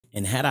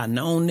And had I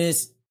known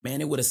this,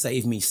 man, it would have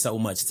saved me so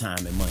much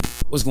time and money.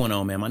 What's going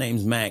on, man? My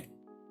name's Mac.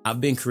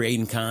 I've been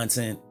creating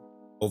content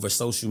over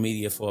social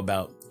media for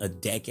about a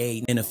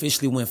decade and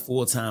officially went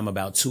full-time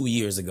about 2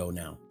 years ago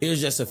now. Here's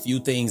just a few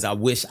things I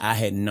wish I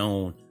had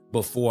known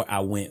before I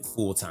went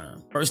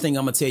full-time. First thing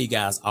I'm gonna tell you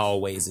guys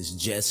always is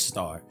just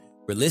start.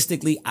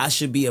 Realistically, I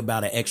should be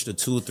about an extra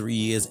 2 or 3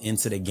 years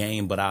into the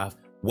game, but I've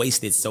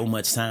wasted so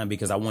much time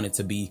because I wanted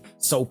to be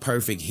so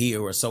perfect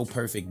here or so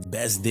perfect,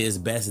 best this,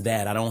 best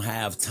that. I don't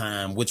have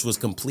time, which was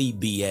complete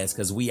BS,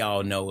 because we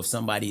all know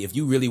if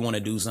you really want to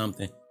do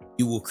something,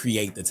 you will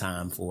create the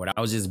time for it.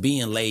 I was just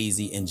being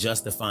lazy and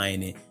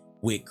justifying it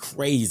with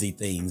crazy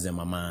things in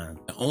my mind.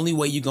 The only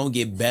way you're going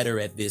to get better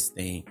at this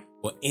thing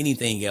or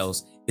anything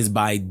else is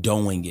by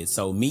doing it.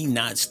 So me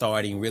not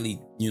starting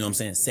really,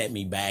 set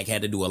me back.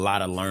 Had to do a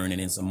lot of learning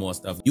and some more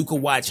stuff. You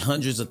could watch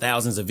hundreds of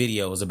thousands of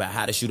videos about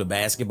how to shoot a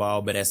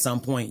basketball, but at some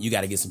point you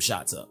got to get some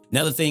shots up.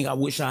 Another thing I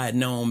wish I had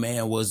known,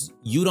 man, was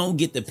you don't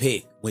get to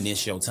pick when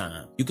it's your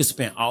time. You could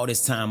spend all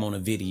this time on a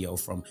video,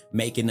 from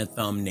making the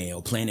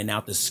thumbnail, planning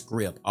out the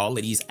script, all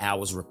of these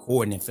hours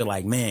recording, and feel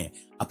like, man,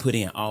 I put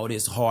in all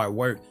this hard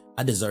work.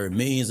 I deserve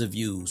millions of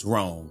views.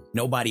 Wrong.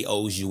 Nobody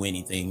owes you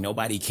anything.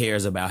 Nobody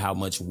cares about how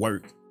much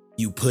work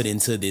you put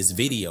into this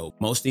video.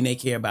 Most thing they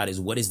care about is,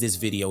 what is this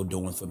video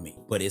doing for me?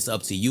 But it's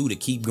up to you to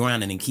keep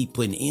grinding and keep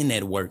putting in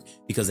that work,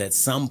 because at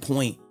some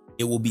point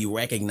it will be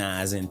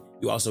recognized. And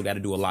you also got to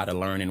do a lot of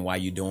learning while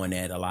you're doing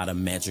that, a lot of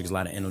metrics, a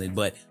lot of analytics.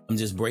 But I'm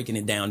just breaking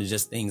it down to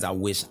just things I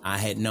wish I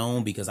had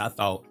known, because I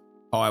thought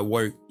hard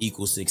work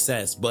equals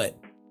success. But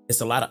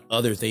it's a lot of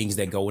other things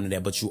that go into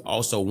that. But you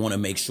also want to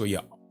make sure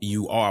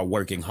you are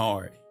working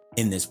hard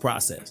in this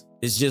process.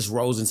 This just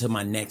rolls into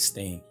my next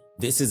thing.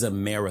 This is a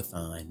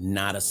marathon,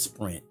 not a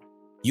sprint.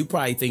 You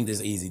probably think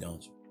this easy,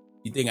 don't you?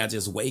 You think I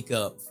just wake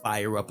up,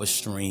 fire up a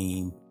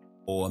stream,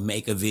 or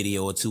make a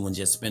video or two and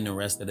just spend the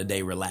rest of the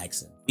day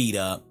relaxing, feet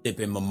up,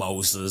 sipping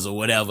mimosas or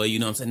whatever, you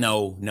know what I'm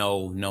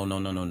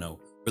saying? No.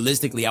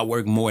 Realistically, I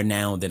work more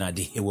now than I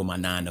did with my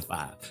 9 to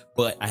 5,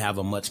 but I have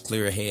a much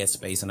clearer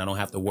headspace and I don't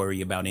have to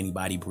worry about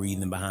anybody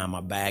breathing behind my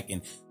back.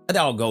 And that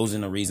all goes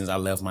into reasons I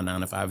left my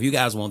 9 to 5. If you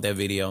guys want that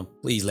video,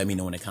 please let me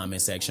know in the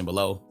comment section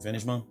below.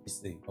 Finish, Mom? Let's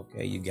see.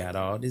 Okay, you got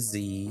all the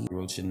Z.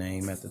 Wrote your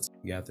name at the top.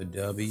 You got the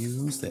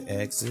W's, the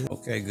X's.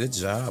 Okay, good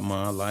job,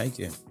 Mom. I like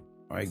it.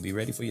 All right, be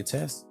ready for your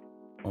test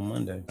on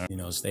Monday.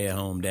 Stay at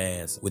home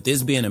dads. With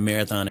this being a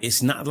marathon,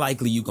 it's not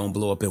likely you're gonna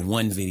blow up in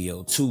 1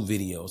 video, 2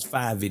 videos,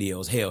 5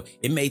 videos. Hell,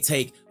 it may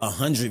take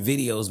 100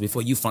 videos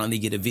before you finally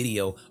get a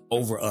video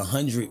over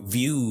 100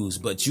 views,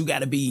 but you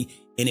gotta be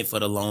in it for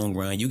the long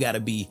run. You gotta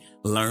be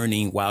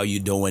learning while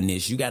you're doing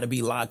this. You gotta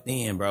be locked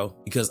in, bro,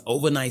 because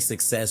overnight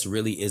success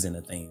really isn't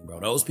a thing, bro.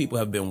 Those people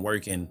have been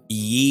working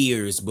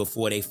years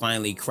before they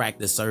finally crack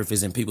the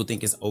surface, and people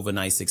think it's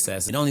overnight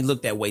success. It only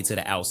look that way to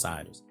the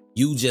outsiders.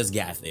 You just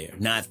got there,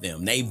 not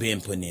them. They've been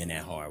putting in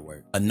that hard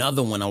work.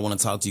 Another one I want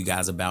to talk to you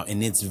guys about,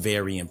 and it's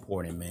very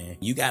important, man.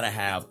 You got to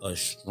have a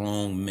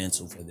strong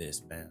mental for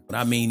this, man. What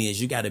I mean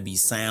is, you got to be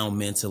sound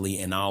mentally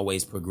and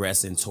always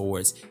progressing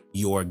towards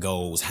your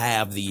goals.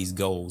 Have these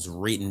goals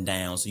written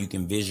down so you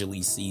can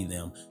visually see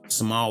them.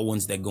 Small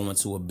ones that go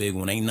into a big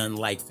one. Ain't nothing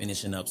like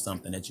finishing up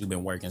something that you've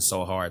been working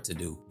so hard to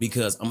do.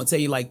 Because I'm gonna tell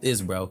you like this,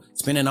 bro.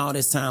 Spending all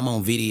this time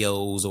on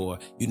videos, or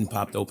you done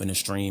popped open a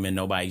stream and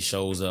nobody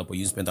shows up, or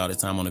you spent all this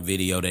time on a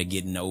video that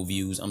get no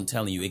views. I'm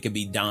telling you, it could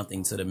be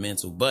daunting to the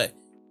mental. But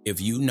if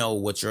you know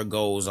what your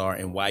goals are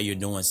and why you're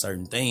doing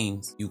certain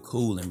things, you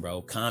cooling,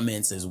 bro.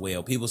 Comments as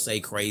well. People say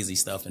crazy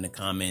stuff in the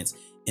comments,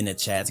 in the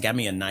chats. Got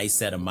me a nice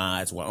set of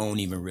mods where I don't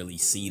even really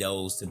see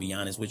those, to be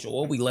honest with you,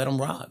 or we let them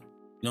rock.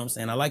 You know what I'm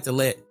saying? I like to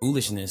let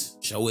foolishness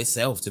show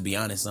itself, to be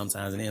honest,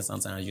 sometimes. And then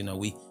sometimes,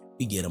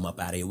 we get them up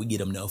out of here. We get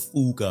them the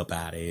fook up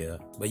out of here.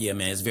 But yeah,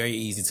 man, it's very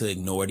easy to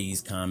ignore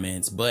these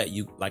comments. But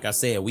like I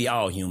said, we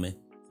all human.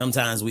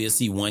 Sometimes we'll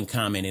see one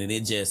comment and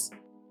it just,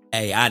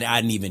 hey, I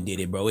didn't even did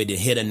it, bro. It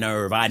hit a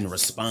nerve. I didn't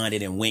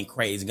responded and went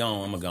crazy.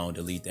 I'm gonna go and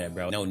delete that,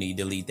 bro. No need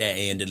to delete that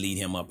and delete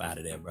him up out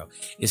of there, bro.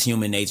 It's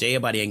human nature.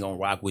 Everybody ain't gonna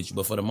rock with you.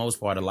 But for the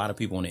most part, a lot of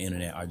people on the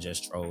internet are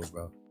just trolls,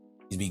 bro.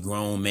 These be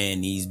grown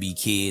men. These be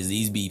kids.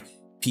 These be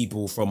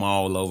people from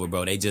all over,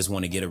 bro. They just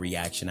want to get a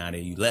reaction out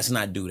of you. Let's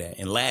not do that.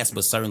 And last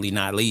but certainly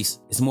not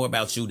least, it's more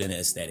about you than the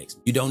aesthetics.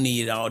 You don't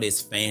need all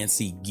this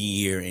fancy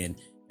gear and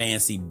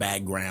fancy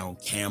background,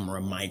 camera,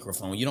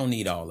 microphone. You don't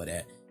need all of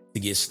that to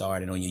get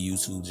started on your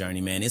YouTube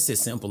journey, man. It's as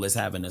simple as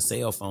having a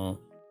cell phone,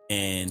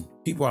 and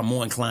people are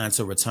more inclined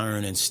to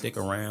return and stick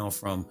around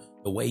from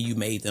the way you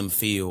made them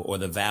feel, or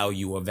the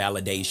value or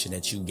validation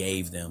that you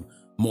gave them,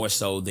 more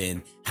so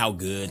than how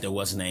good the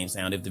what's name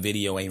sound, if the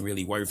video ain't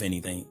really worth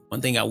anything. One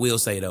thing I will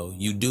say though,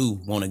 you do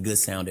want a good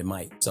sounding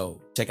mic.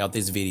 So check out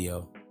this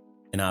video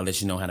and I'll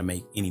let you know how to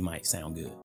make any mic sound good.